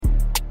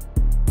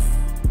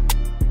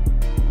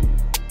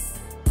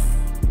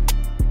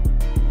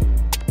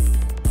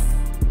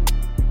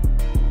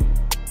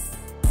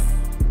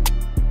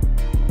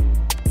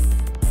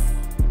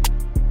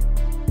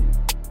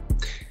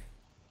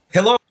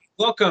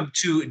Welcome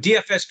to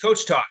DFS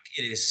Coach Talk.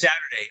 It is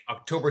Saturday,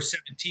 October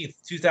 17th,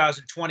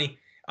 2020.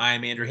 I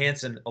am Andrew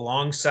Hansen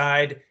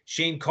alongside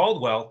Shane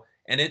Caldwell,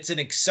 and it's an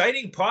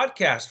exciting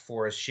podcast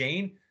for us,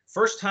 Shane.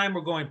 First time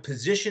we're going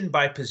position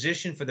by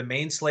position for the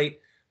main slate,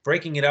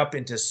 breaking it up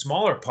into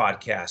smaller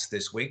podcasts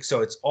this week.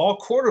 So it's all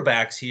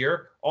quarterbacks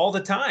here all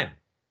the time.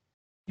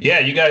 Yeah,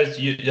 you guys,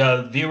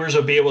 viewers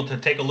will be able to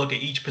take a look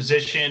at each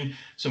position,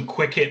 some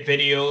quick hit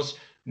videos,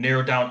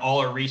 narrow down all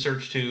our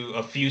research to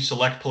a few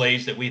select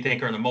plays that we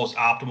think are the most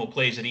optimal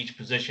plays at each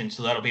position.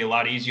 So that'll be a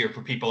lot easier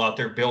for people out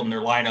there building their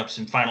lineups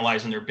and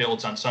finalizing their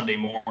builds on Sunday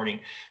morning.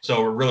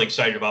 So we're really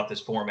excited about this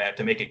format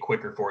to make it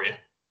quicker for you.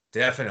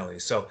 Definitely.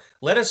 So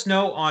let us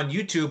know on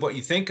YouTube what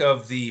you think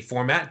of the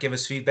format. Give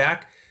us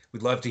feedback.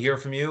 We'd love to hear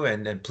from you.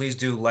 And please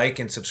do like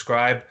and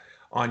subscribe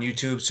on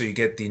YouTube so you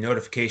get the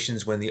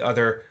notifications when the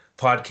other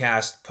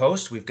podcast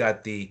post. We've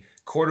got the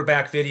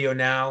quarterback video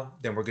now,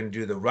 then we're going to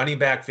do the running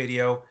back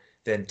video,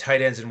 then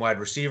tight ends and wide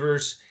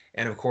receivers,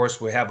 and of course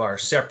we have our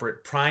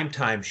separate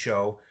primetime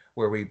show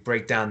where we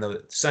break down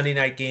the Sunday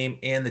night game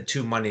and the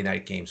 2 Monday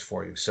night games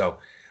for you. So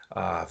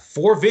 4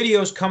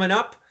 videos coming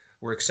up.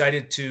 We're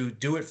excited to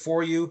do it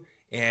for you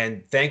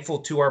and thankful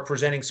to our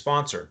presenting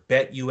sponsor,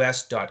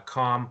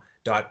 betus.com.pa.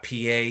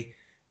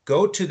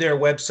 Go to their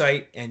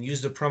website and use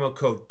the promo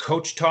code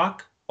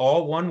CoachTalk,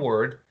 all one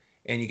word,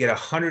 and you get a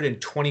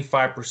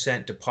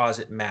 125%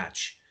 deposit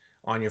match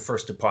on your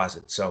first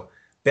deposit. So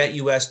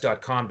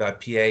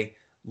betus.com.pa.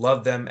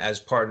 Love them as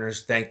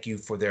partners. Thank you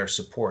for their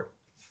support.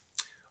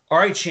 All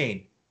right,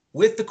 Shane,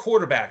 with the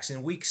quarterbacks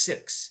in week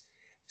 6,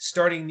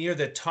 starting near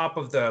the top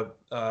of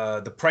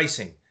the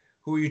pricing,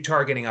 who are you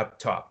targeting up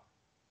top?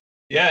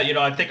 Yeah,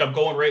 I think I'm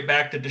going right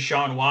back to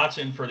Deshaun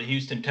Watson for the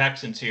Houston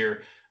Texans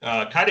here.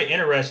 Kind of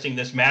interesting,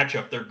 this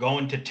matchup. They're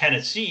going to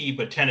Tennessee,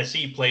 but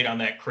Tennessee played on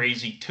that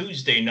crazy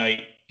Tuesday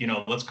night,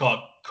 let's call it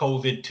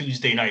COVID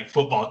Tuesday night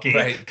football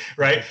game,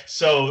 right?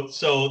 So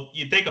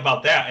you think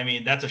about that. I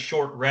mean, that's a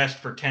short rest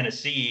for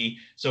Tennessee.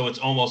 So it's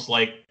almost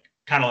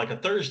kind of like a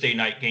Thursday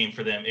night game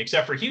for them,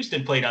 except for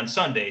Houston played on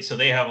Sunday. So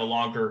they have a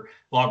longer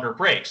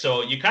break.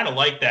 So you kind of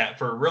like that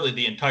for really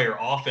the entire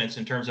offense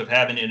in terms of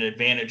having an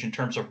advantage in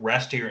terms of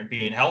rest here and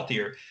being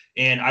healthier.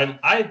 And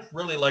I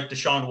really like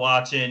Deshaun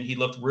Watson. He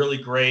looked really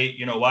great.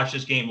 Watched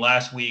this game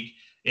last week.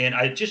 And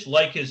I just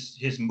like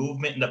his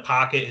movement in the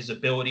pocket, his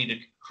ability to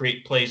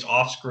create plays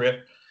off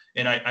script.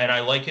 And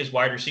I like his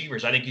wide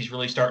receivers. I think he's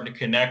really starting to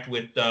connect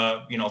with,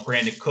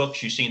 Brandon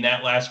Cooks. You've seen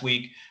that last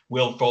week.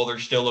 Will Fuller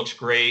still looks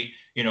great.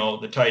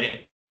 The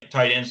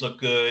tight ends look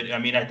good. I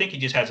mean, I think he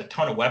just has a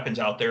ton of weapons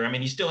out there. I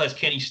mean, he still has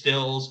Kenny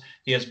Stills.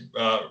 He has,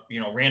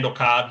 Randall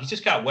Cobb. He's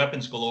just got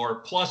weapons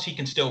galore. Plus, he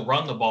can still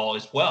run the ball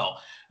as well.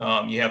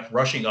 You have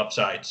rushing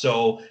upside.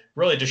 So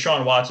really,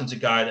 Deshaun Watson's a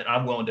guy that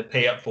I'm willing to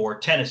pay up for.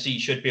 Tennessee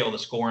should be able to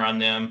score on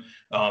them.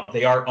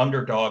 They are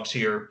underdogs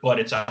here, but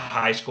it's a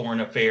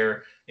high-scoring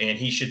affair, and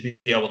he should be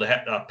able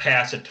to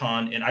pass a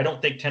ton. And I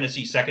don't think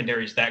Tennessee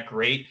secondary is that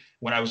great.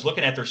 When I was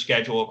looking at their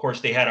schedule, of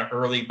course, they had an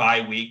early bye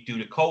week due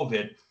to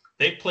COVID.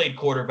 They played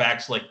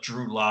quarterbacks like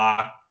Drew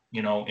Lock,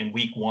 in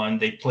week 1.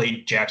 They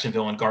played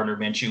Jacksonville and Gardner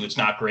Minshew. It's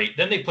not great.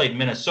 Then they played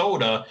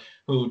Minnesota,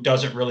 who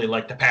doesn't really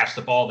like to pass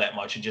the ball that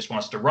much and just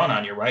wants to run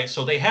on you, right?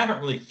 So they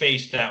haven't really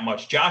faced that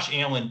much. Josh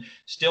Allen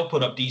still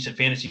put up decent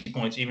fantasy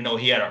points, even though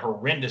he had a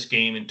horrendous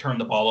game and turned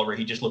the ball over.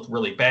 He just looked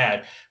really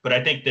bad. But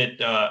I think that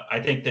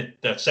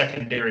the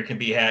secondary can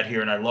be had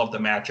here, and I love the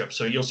matchup.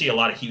 So you'll see a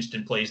lot of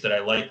Houston plays that I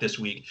like this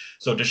week.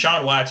 So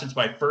Deshaun Watson's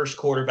my first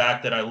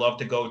quarterback that I love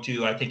to go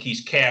to. I think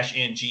he's cash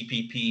in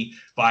GPP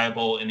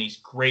viable, and he's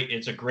great.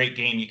 It's a great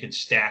game you can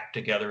stack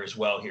together as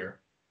well here.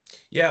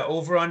 Yeah,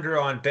 over under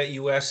on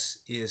BetUS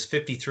is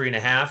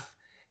 53.5,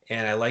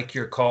 and I like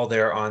your call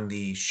there on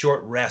the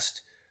short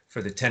rest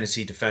for the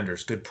Tennessee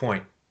defenders. Good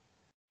point.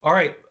 All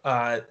right,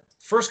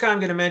 first guy I'm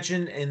going to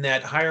mention in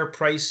that higher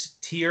price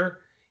tier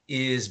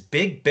is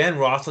Big Ben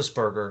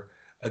Roethlisberger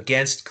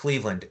against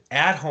Cleveland.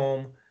 At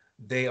home,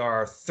 they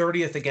are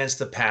 30th against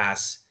the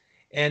pass.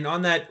 And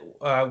on that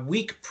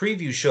week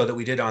preview show that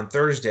we did on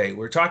Thursday, we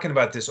were talking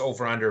about this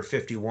over under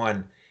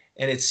 51.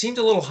 And it seemed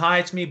a little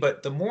high to me,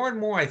 but the more and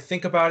more I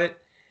think about it,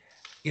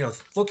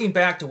 looking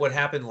back to what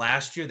happened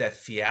last year, that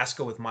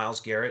fiasco with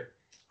Myles Garrett,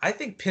 I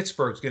think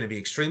Pittsburgh's going to be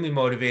extremely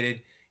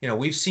motivated.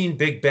 We've seen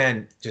Big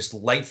Ben just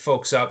light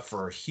folks up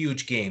for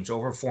huge games,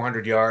 over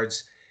 400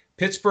 yards.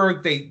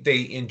 Pittsburgh,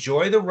 they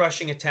enjoy the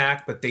rushing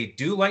attack, but they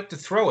do like to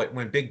throw it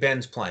when Big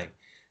Ben's playing.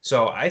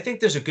 So I think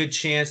there's a good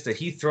chance that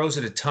he throws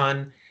it a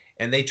ton,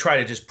 and they try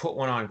to just put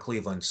one on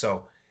Cleveland.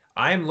 So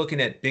I'm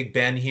looking at Big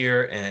Ben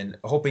here and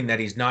hoping that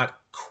he's not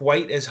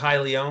quite as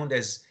highly owned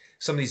as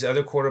some of these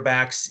other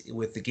quarterbacks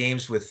with the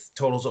games with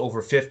totals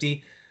over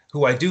 50,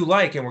 who I do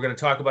like, and we're going to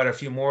talk about a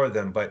few more of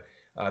them. But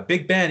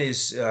Big Ben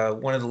is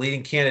one of the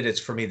leading candidates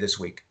for me this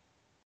week.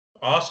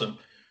 Awesome.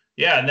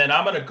 Yeah, and then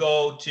I'm going to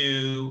go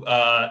to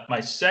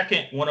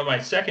one of my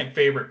second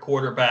favorite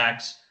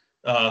quarterbacks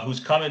who's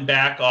coming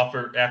back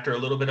after a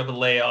little bit of a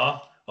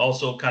layoff,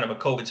 also kind of a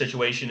COVID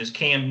situation, is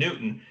Cam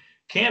Newton.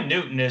 Cam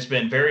Newton has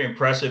been very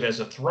impressive as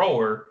a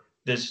thrower,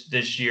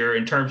 this year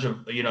in terms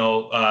of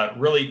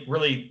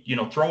really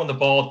throwing the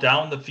ball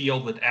down the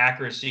field with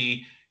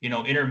accuracy,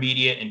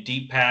 intermediate and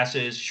deep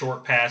passes,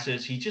 short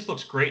passes. He just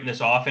looks great in this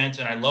offense,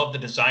 and I love the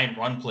design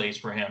run plays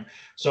for him.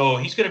 So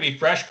he's going to be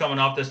fresh coming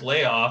off this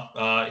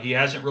layoff. He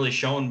hasn't really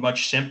shown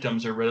much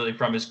symptoms or really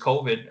from his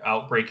COVID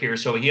outbreak here,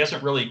 so he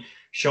hasn't really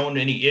shown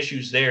any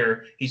issues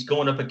there. He's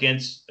going up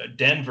against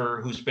Denver,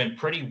 who's been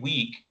pretty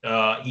weak.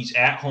 He's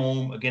at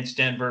home against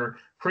Denver.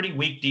 Pretty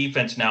weak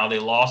defense now. They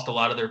lost a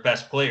lot of their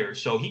best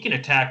players. So he can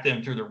attack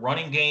them through the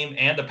running game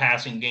and the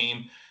passing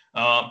game.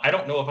 I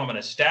don't know if I'm going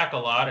to stack a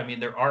lot. I mean,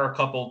 there are a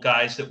couple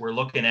guys that we're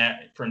looking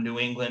at from New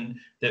England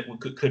that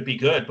could be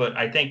good, but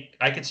I think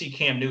I could see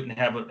Cam Newton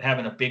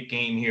having a big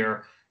game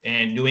here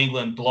and New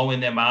England blowing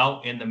them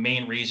out, and the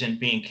main reason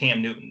being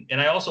Cam Newton. And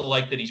I also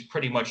like that he's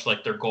pretty much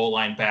like their goal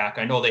line back.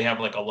 I know they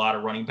have like a lot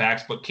of running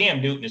backs, but Cam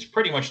Newton is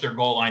pretty much their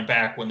goal line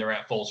back when they're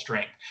at full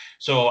strength.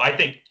 So I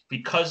think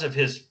because of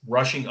his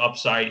rushing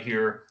upside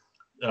here,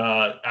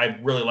 I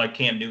really like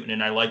Cam Newton,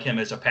 and I like him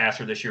as a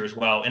passer this year as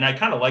well. And I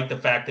kind of like the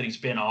fact that he's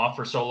been off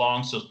for so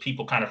long, so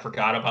people kind of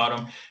forgot about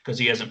him because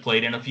he hasn't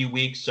played in a few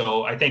weeks.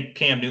 So I think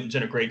Cam Newton's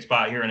in a great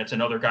spot here, and it's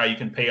another guy you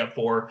can pay up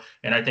for.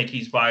 And I think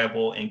he's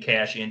viable in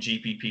cash and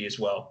GPP as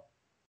well.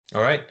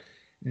 All right.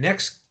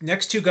 Next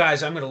two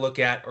guys I'm going to look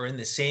at are in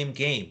the same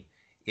game.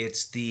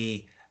 It's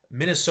the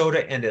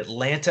Minnesota and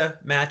Atlanta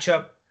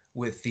matchup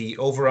with the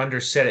over-under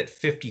set at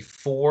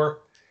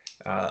 54.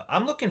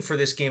 I'm looking for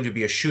this game to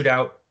be a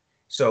shootout.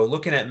 So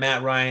looking at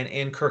Matt Ryan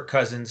and Kirk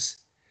Cousins,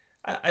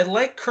 I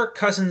like Kirk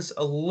Cousins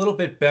a little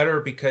bit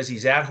better because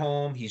he's at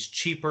home, he's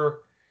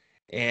cheaper,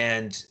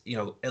 and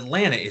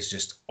Atlanta is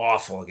just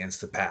awful against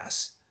the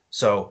pass.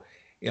 So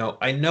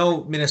I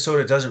know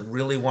Minnesota doesn't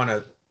really want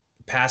to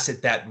pass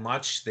it that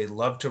much. They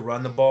love to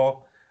run the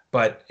ball,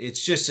 but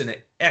it's just an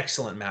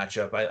excellent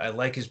matchup. I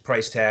like his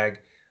price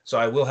tag, so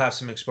I will have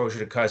some exposure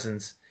to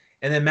Cousins.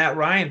 And then Matt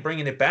Ryan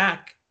bringing it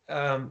back.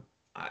 I'm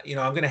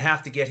going to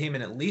have to get him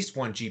in at least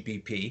one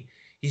GPP.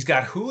 He's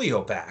got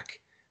Julio back,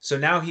 so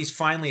now he's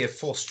finally at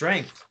full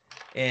strength,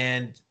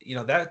 and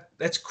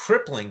that's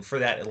crippling for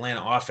that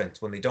Atlanta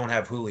offense when they don't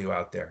have Julio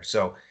out there.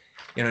 So,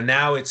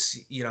 now it's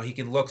he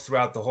can look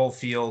throughout the whole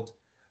field.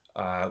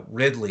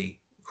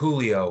 Ridley,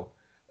 Julio,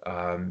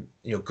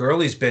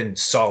 Gurley's been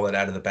solid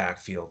out of the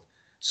backfield.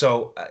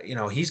 So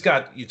he's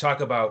got. You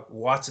talk about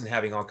Watson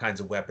having all kinds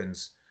of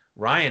weapons.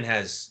 Ryan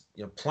has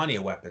plenty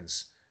of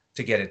weapons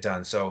to get it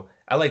done. So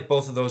I like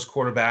both of those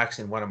quarterbacks,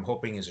 and what I'm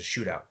hoping is a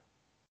shootout.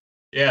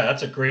 Yeah,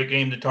 that's a great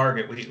game to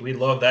target. We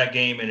love that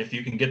game, and if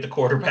you can get the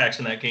quarterbacks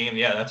in that game,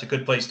 yeah, that's a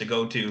good place to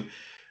go to.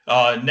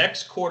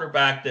 Next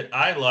quarterback that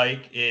I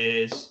like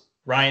is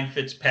Ryan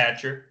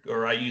Fitzpatrick,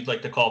 or I usually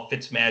like to call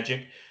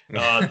Fitzmagic.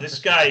 This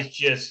guy is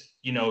just,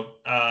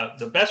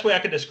 the best way I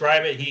could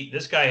describe it,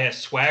 this guy has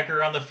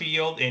swagger on the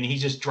field, and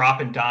he's just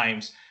dropping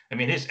dimes. I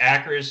mean, his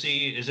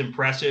accuracy is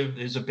impressive.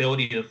 His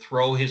ability to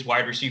throw his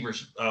wide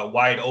receivers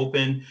wide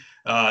open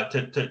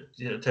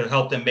to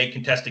help them make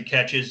contested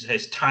catches,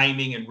 his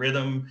timing and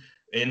rhythm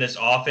in this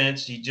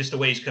offense, just the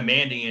way he's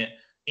commanding it.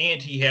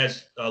 And he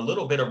has a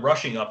little bit of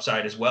rushing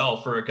upside as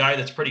well. For a guy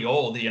that's pretty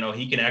old,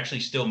 he can actually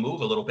still move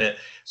a little bit.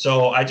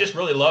 So I just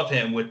really love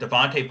him with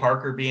Devontae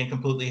Parker being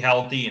completely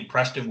healthy and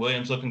Preston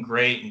Williams looking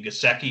great and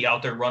Gesicki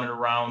out there running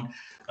around.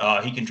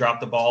 He can drop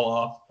the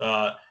ball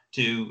off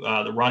to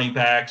the running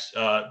backs.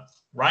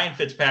 Ryan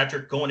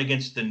Fitzpatrick going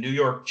against the New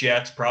York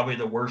Jets, probably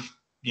the worst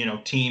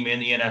team in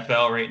the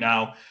NFL right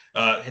now.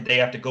 They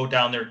have to go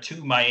down there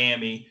to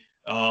Miami.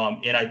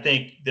 And I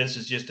think this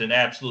is just an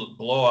absolute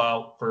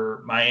blowout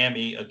for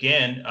Miami.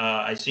 Again,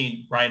 I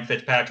seen Ryan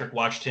Fitzpatrick,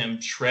 watched him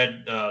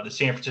shred the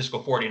San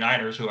Francisco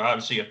 49ers, who are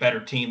obviously a better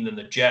team than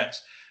the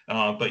Jets.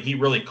 But he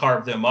really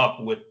carved them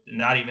up with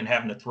not even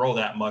having to throw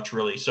that much,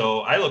 really. So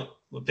I look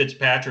at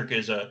Fitzpatrick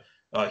as a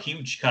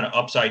huge kind of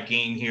upside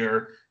game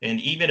here. And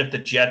even if the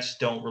Jets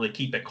don't really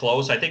keep it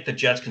close, I think the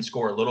Jets can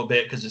score a little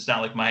bit because it's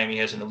not like Miami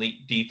has an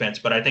elite defense.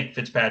 But I think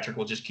Fitzpatrick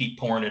will just keep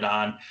pouring it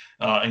on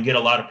and get a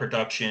lot of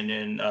production,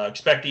 and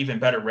expect even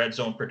better red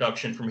zone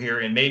production from here,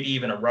 and maybe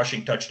even a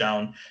rushing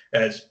touchdown,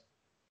 as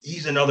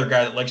he's another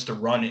guy that likes to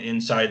run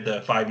inside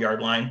the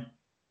 5-yard line.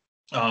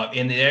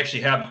 And they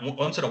actually have,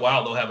 once in a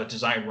while, they'll have a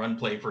design run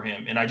play for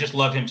him. And I just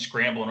love him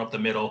scrambling up the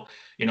middle.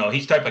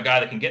 He's the type of guy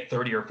that can get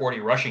 30 or 40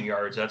 rushing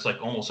yards. That's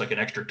like almost like an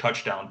extra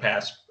touchdown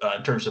pass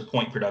in terms of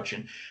point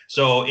production.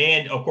 So,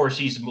 and of course,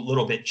 he's a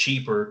little bit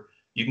cheaper.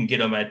 You can get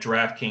him at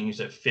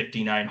Draftkings at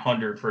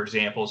 5,900, for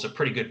example. It's a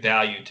pretty good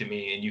value to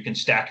me. And you can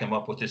stack him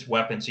up with his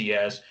weapons he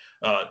has.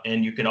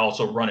 And you can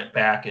also run it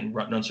back and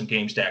run some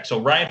game stacks.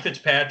 So Ryan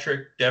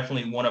Fitzpatrick,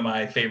 definitely one of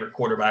my favorite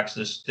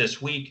quarterbacks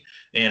this week.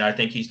 And I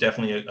think he's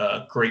definitely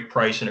a great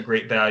price and a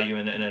great value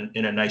in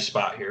a nice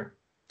spot here.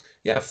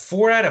 Yeah,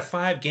 4 out of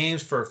 5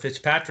 games for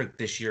Fitzpatrick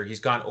this year. He's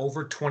gone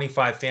over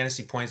 25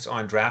 fantasy points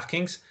on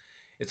DraftKings.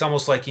 It's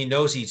almost like he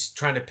knows he's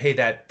trying to pay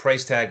that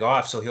price tag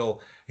off, so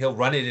he'll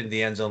run it into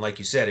the end zone, like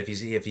you said, if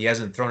he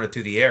hasn't thrown it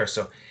through the air.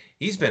 So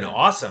he's been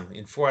awesome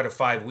in 4 out of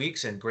 5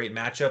 weeks and great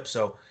matchup.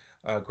 So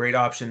great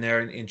option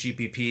there in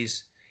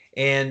GPPs.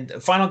 And the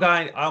final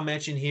guy I'll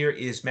mention here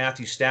is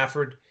Matthew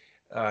Stafford,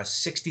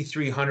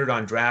 6,300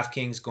 on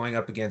DraftKings going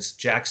up against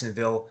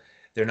Jacksonville.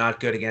 They're not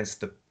good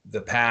against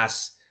the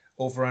pass.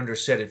 Over under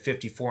set at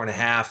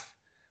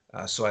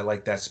 54.5. So I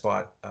like that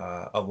spot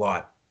a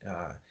lot.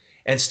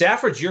 And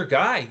Stafford's your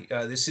guy.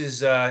 This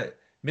is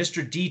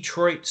Mr.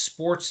 Detroit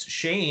Sports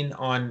Shane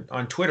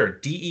on Twitter,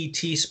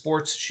 DET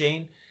Sports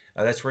Shane.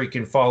 That's where you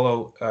can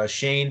follow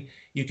Shane.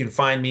 You can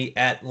find me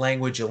at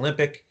Language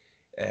Olympic.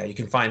 You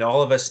can find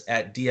all of us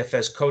at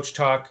DFS Coach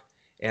Talk,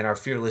 and our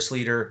fearless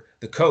leader,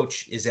 the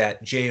coach, is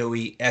at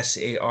JOESARVADI.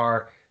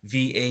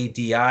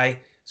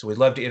 So we'd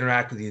love to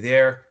interact with you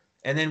there.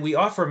 And then we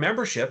offer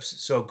memberships.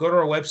 So go to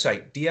our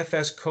website,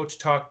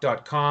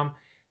 dfscoachtalk.com,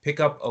 pick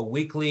up a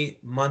weekly,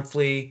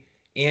 monthly,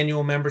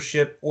 annual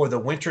membership, or the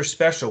winter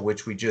special,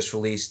 which we just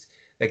released,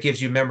 that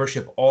gives you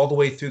membership all the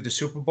way through the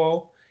Super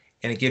Bowl,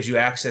 and it gives you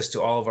access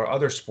to all of our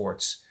other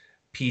sports,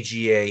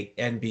 PGA,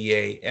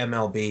 NBA,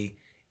 MLB,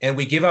 and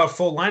we give out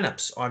full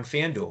lineups on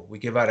FanDuel. We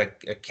give out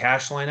a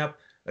cash lineup,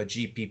 a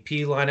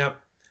GPP lineup.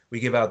 We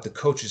give out the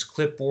coach's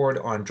clipboard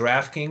on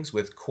DraftKings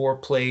with core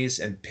plays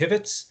and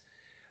pivots.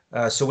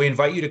 So we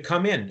invite you to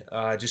come in.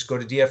 Just go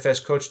to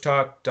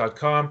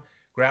dfscoachtalk.com,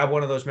 grab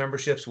one of those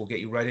memberships. We'll get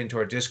you right into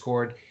our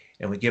Discord,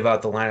 and we give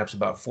out the lineups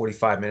about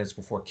 45 minutes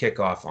before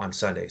kickoff on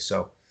Sunday.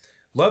 So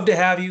love to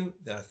have you.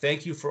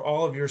 Thank you for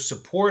all of your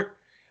support.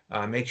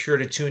 Make sure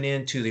to tune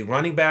in to the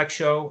running back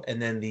show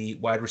and then the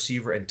wide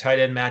receiver and tight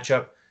end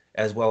matchup,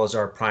 as well as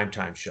our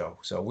primetime show.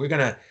 So we're going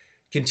to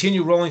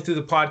continue rolling through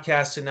the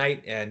podcast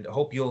tonight, and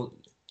hope you'll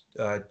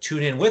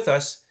tune in with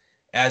us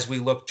as we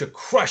look to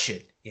crush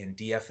it in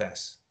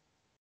DFS.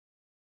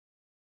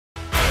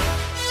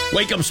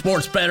 Wake up,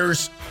 sports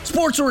bettors.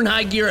 Sports are in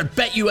high gear at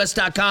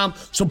BetUS.com,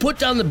 so put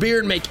down the beer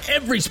and make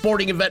every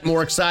sporting event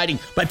more exciting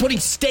by putting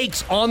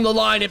stakes on the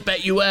line at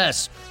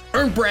BetUS.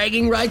 Earn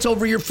bragging rights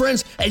over your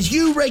friends as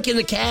you rake in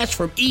the cash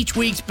from each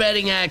week's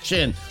betting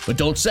action. But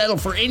don't settle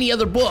for any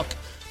other book.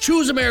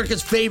 Choose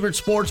America's favorite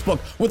sports book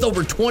with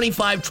over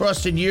 25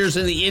 trusted years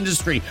in the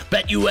industry,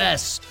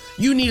 BetUS.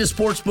 You need a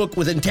sports book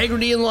with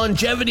integrity and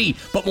longevity,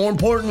 but more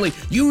importantly,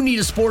 you need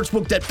a sports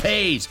book that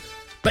pays.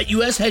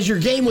 BetUS has your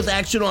game with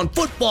action on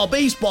football,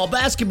 baseball,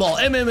 basketball,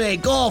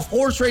 MMA, golf,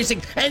 horse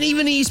racing, and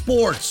even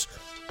esports.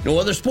 No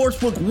other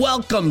sportsbook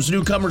welcomes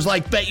newcomers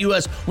like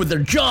BetUS with their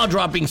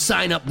jaw-dropping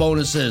sign-up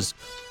bonuses.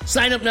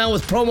 Sign up now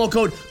with promo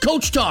code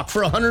CoachTalk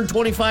for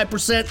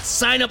 125%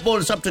 sign-up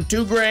bonus up to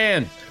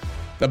 $2,000.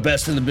 The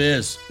best in the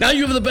biz. Now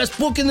you have the best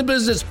book in the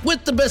business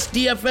with the best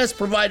DFS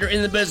provider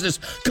in the business,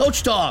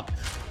 Coach Talk.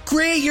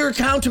 Create your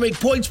account to make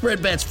point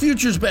spread bets,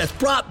 futures bets,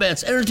 prop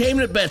bets,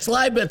 entertainment bets,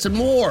 live bets, and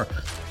more.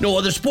 No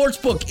other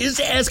sportsbook is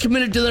as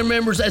committed to their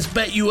members as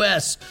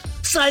BetUS.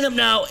 Sign up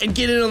now and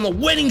get in on the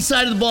winning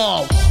side of the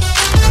ball.